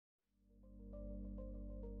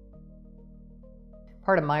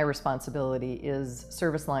part of my responsibility is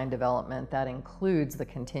service line development that includes the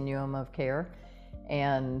continuum of care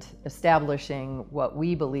and establishing what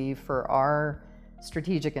we believe for our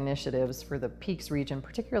strategic initiatives for the Peaks region,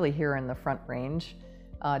 particularly here in the Front Range,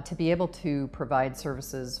 to be able to provide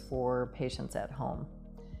services for patients at home.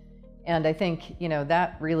 And I think,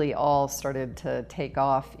 that really all started to take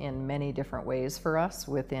off in many different ways for us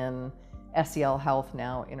within SEL Health,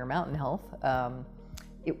 now Intermountain Health,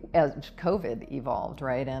 as COVID evolved,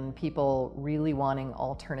 right? And people really wanting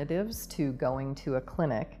alternatives to going to a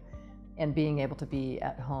clinic and being able to be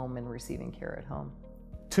at home and receiving care at home.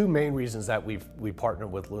 Two main reasons that we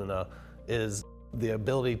partnered with Luna is the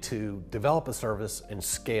ability to develop a service and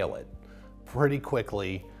scale it pretty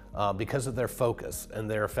quickly because of their focus and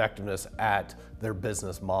their effectiveness at their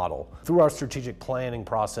business model. Through our strategic planning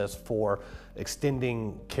process for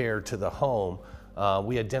extending care to the home,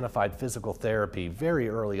 we identified physical therapy very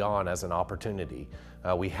early on as an opportunity.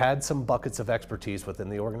 We had some buckets of expertise within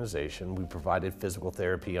the organization. We provided physical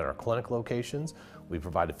therapy in our clinic locations. We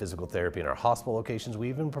provided physical therapy in our hospital locations. We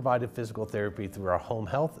even provided physical therapy through our home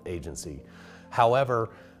health agency. However,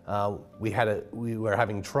 we were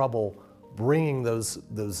having trouble bringing those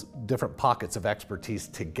different pockets of expertise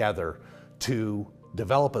together to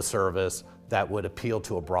develop a service that would appeal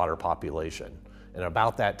to a broader population. And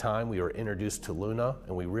about that time, we were introduced to Luna,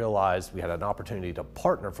 and we realized we had an opportunity to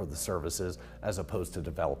partner for the services as opposed to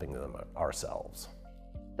developing them ourselves.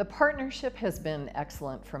 The partnership has been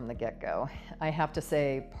excellent from the get-go. I have to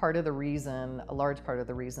say, a large part of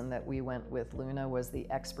the reason that we went with Luna was the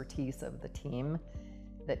expertise of the team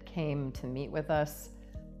that came to meet with us,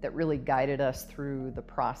 that really guided us through the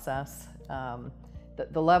process.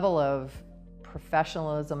 The level of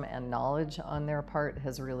professionalism and knowledge on their part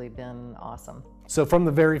has really been awesome. So from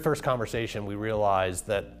the very first conversation, we realized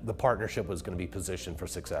that the partnership was going to be positioned for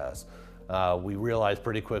success. We realized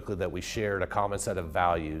pretty quickly that we shared a common set of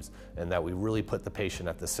values and that we really put the patient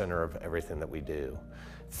at the center of everything that we do.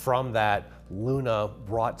 From that, Luna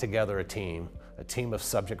brought together a team of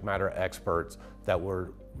subject matter experts that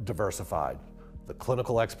were diversified. The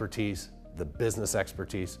clinical expertise, the business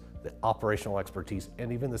expertise, the operational expertise,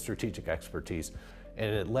 and even the strategic expertise.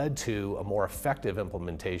 And it led to a more effective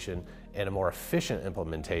implementation and a more efficient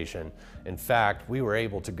implementation. In fact, we were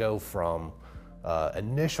able to go from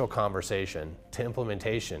initial conversation to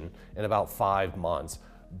implementation in about 5 months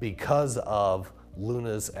because of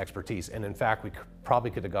Luna's expertise. And in fact, we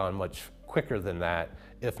probably could have gone much quicker than that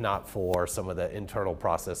if not for some of the internal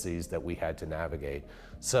processes that we had to navigate.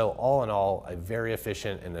 So all in all, a very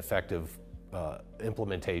efficient and effective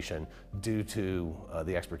implementation due to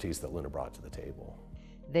the expertise that Luna brought to the table.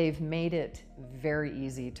 They've made it very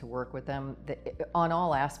easy to work with them on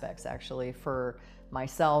all aspects, actually, for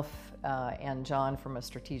myself and John from a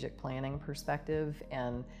strategic planning perspective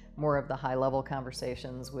and more of the high-level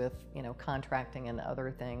conversations with contracting and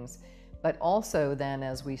other things. But also then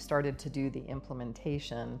as we started to do the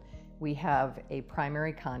implementation, we have a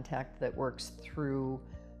primary contact that works through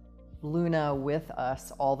Luna with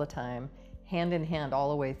us all the time, hand in hand all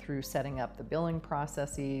the way through setting up the billing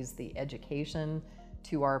processes, the education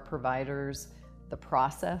to our providers, the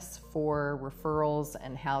process for referrals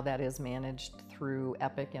and how that is managed through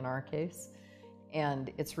Epic in our case.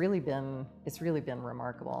 And it's really been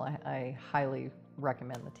remarkable. I highly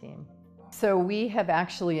recommend the team. So we have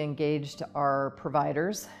actually engaged our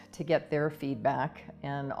providers to get their feedback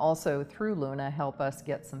and also through Luna help us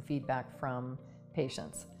get some feedback from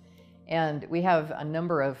patients. And we have a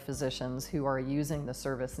number of physicians who are using the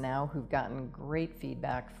service now who've gotten great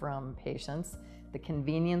feedback from patients. The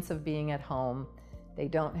convenience of being at home, they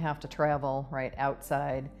don't have to travel right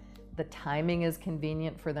outside. The timing is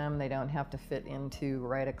convenient for them. They don't have to fit into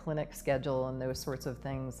a clinic schedule and those sorts of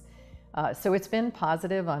things. So it's been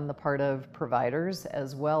positive on the part of providers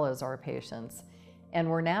as well as our patients. And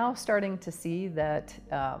we're now starting to see that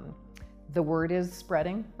the word is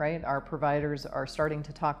spreading, right? Our providers are starting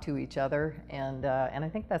to talk to each other, and I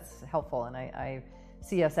think that's helpful, and I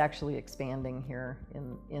see us actually expanding here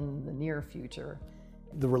in the near future.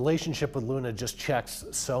 The relationship with Luna just checks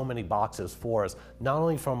so many boxes for us, not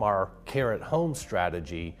only from our care at home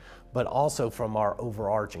strategy, but also from our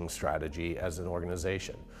overarching strategy as an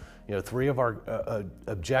organization. Three of our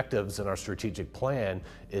objectives in our strategic plan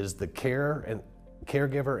is the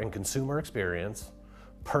caregiver and consumer experience,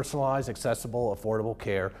 personalized, accessible, affordable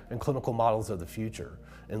care, and clinical models of the future.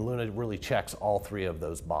 And Luna really checks all three of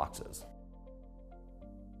those boxes.